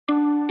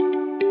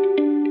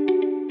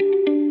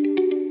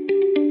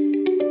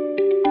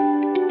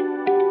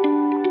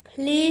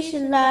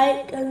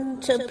like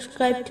and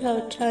subscribe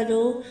to our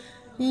channel.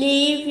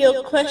 Leave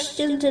your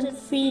questions and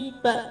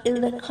feedback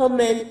in the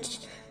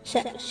comments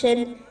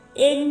section.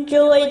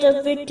 Enjoy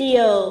the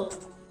video.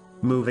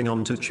 Moving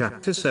on to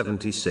chapter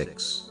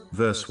 76,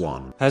 verse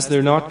 1. Has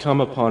there not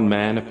come upon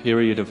man a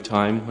period of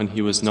time when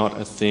he was not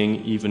a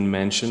thing even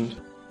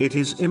mentioned? It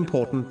is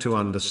important to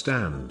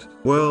understand,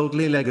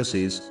 worldly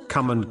legacies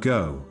come and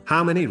go.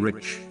 How many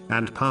rich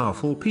and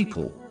powerful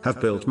people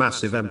have built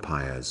massive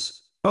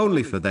empires,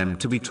 only for them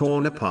to be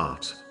torn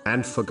apart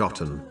and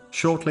forgotten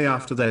shortly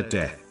after their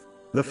death?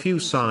 The few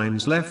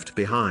signs left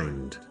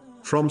behind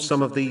from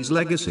some of these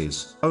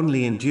legacies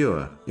only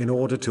endure in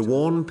order to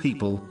warn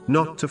people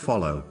not to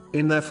follow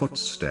in their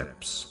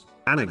footsteps.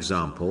 An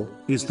example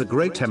is the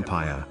great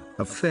empire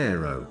of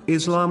Pharaoh.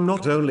 Islam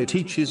not only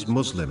teaches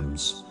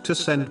Muslims to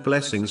send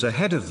blessings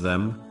ahead of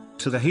them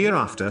to the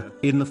hereafter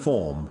in the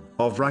form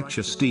of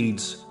righteous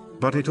deeds,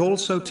 but it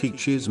also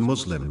teaches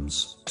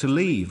Muslims to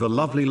leave a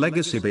lovely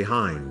legacy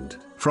behind,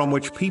 from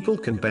which people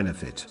can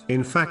benefit.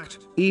 In fact,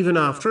 even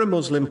after a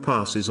Muslim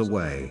passes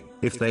away,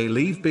 if they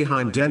leave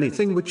behind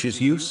anything which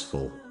is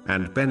useful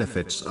and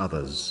benefits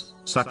others,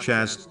 such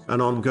as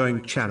an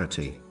ongoing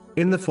charity,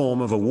 in the form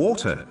of a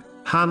water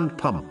hand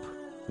pump,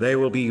 they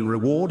will be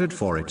rewarded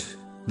for it.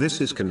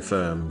 This is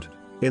confirmed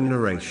in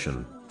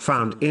narration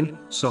found in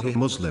Sahih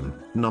Muslim,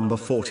 number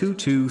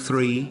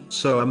 4223.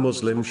 So a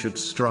Muslim should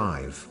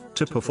strive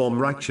to perform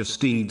righteous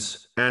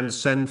deeds and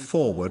send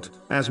forward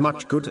as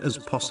much good as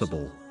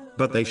possible.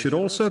 But they should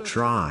also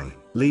try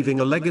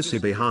leaving a legacy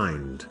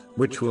behind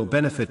which will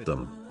benefit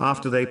them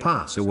after they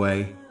pass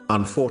away.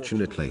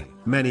 Unfortunately,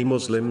 many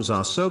Muslims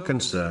are so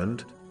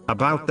concerned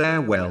about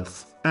their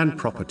wealth and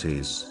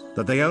properties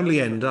that they only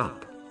end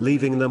up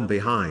leaving them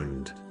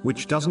behind,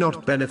 which does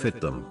not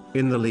benefit them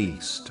in the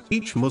least.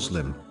 Each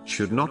Muslim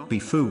should not be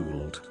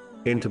fooled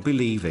into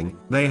believing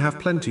they have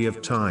plenty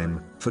of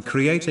time for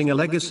creating a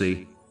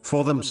legacy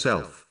for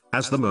themselves,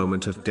 as the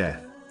moment of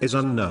death is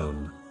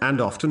unknown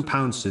and often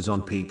pounces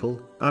on people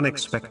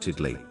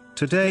unexpectedly.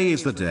 Today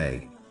is the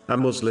day a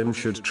Muslim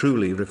should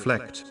truly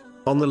reflect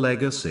on the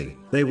legacy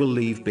they will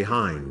leave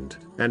behind,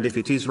 and if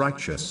it is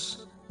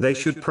righteous, they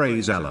should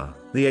praise Allah,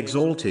 the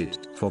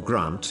Exalted, for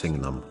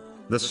granting them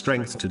the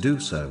strength to do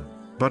so.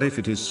 But if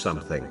it is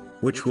something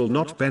which will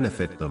not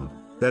benefit them,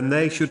 then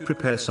they should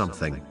prepare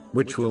something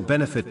which will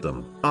benefit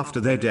them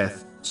after their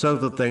death, so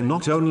that they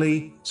not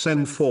only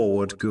send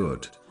forward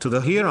good to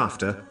the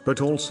hereafter,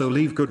 but also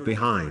leave good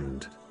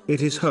behind.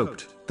 It is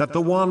hoped that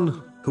the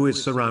one who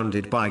is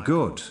surrounded by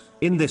good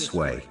in this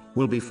way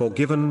will be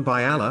forgiven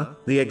by Allah,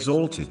 the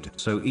Exalted.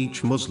 So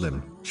each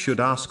Muslim should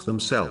ask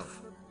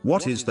themselves,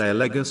 what is their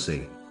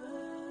legacy?